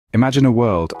Imagine a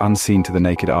world unseen to the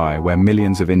naked eye where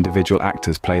millions of individual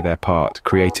actors play their part,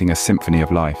 creating a symphony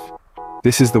of life.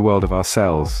 This is the world of our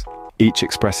cells, each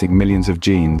expressing millions of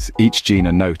genes, each gene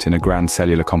a note in a grand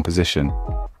cellular composition.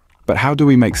 But how do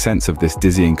we make sense of this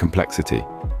dizzying complexity?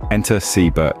 Enter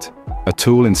scBERT, a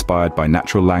tool inspired by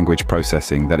natural language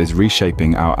processing that is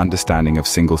reshaping our understanding of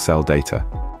single-cell data.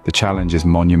 The challenge is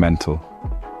monumental.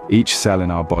 Each cell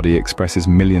in our body expresses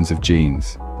millions of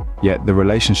genes, yet the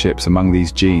relationships among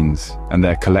these genes and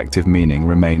their collective meaning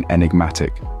remain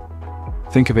enigmatic.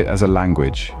 Think of it as a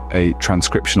language, a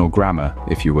transcriptional grammar,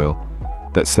 if you will,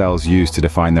 that cells use to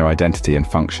define their identity and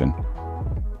function.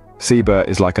 scBERT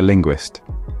is like a linguist,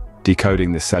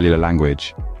 decoding this cellular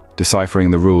language,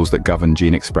 deciphering the rules that govern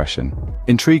gene expression.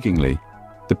 Intriguingly,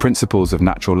 the principles of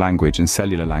natural language and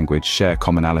cellular language share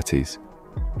commonalities.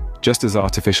 Just as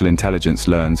artificial intelligence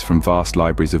learns from vast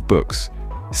libraries of books,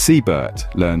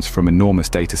 scBERT learns from enormous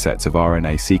datasets of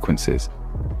RNA sequences.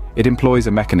 It employs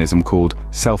a mechanism called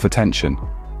self-attention,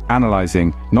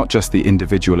 analyzing not just the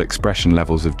individual expression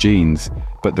levels of genes,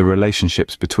 but the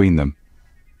relationships between them.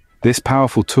 This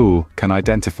powerful tool can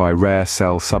identify rare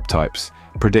cell subtypes,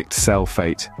 predict cell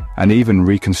fate, and even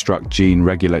reconstruct gene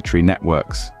regulatory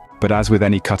networks. But as with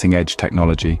any cutting-edge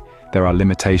technology, there are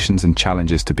limitations and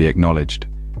challenges to be acknowledged.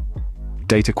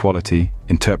 Data quality,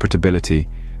 interpretability,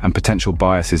 and potential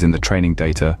biases in the training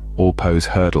data all pose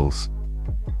hurdles.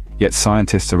 Yet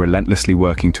scientists are relentlessly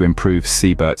working to improve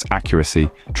scBERT's accuracy,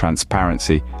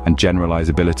 transparency, and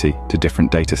generalizability to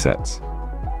different datasets.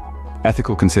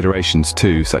 Ethical considerations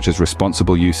too, such as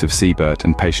responsible use of scBERT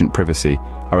and patient privacy,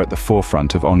 are at the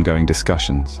forefront of ongoing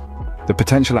discussions. The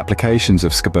potential applications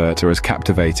of scBERT are as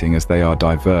captivating as they are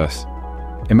diverse.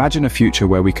 Imagine a future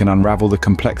where we can unravel the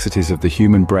complexities of the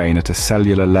human brain at a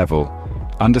cellular level,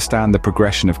 understand the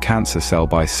progression of cancer cell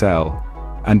by cell,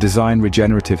 and design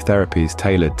regenerative therapies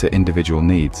tailored to individual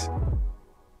needs.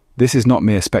 This is not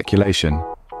mere speculation,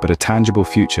 but a tangible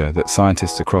future that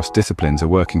scientists across disciplines are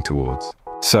working towards.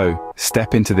 So,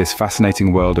 step into this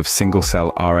fascinating world of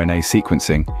single-cell RNA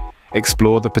sequencing,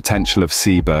 explore the potential of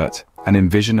scBERT, and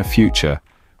envision a future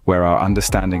where our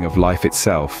understanding of life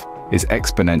itself is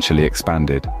exponentially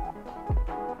expanded.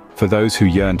 For those who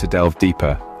yearn to delve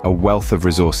deeper, a wealth of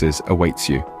resources awaits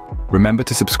you. Remember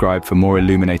to subscribe for more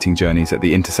illuminating journeys at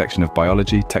the intersection of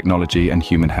biology, technology, and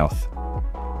human health.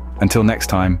 Until next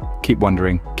time, keep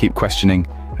wondering, keep questioning,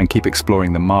 and keep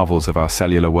exploring the marvels of our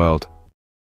cellular world.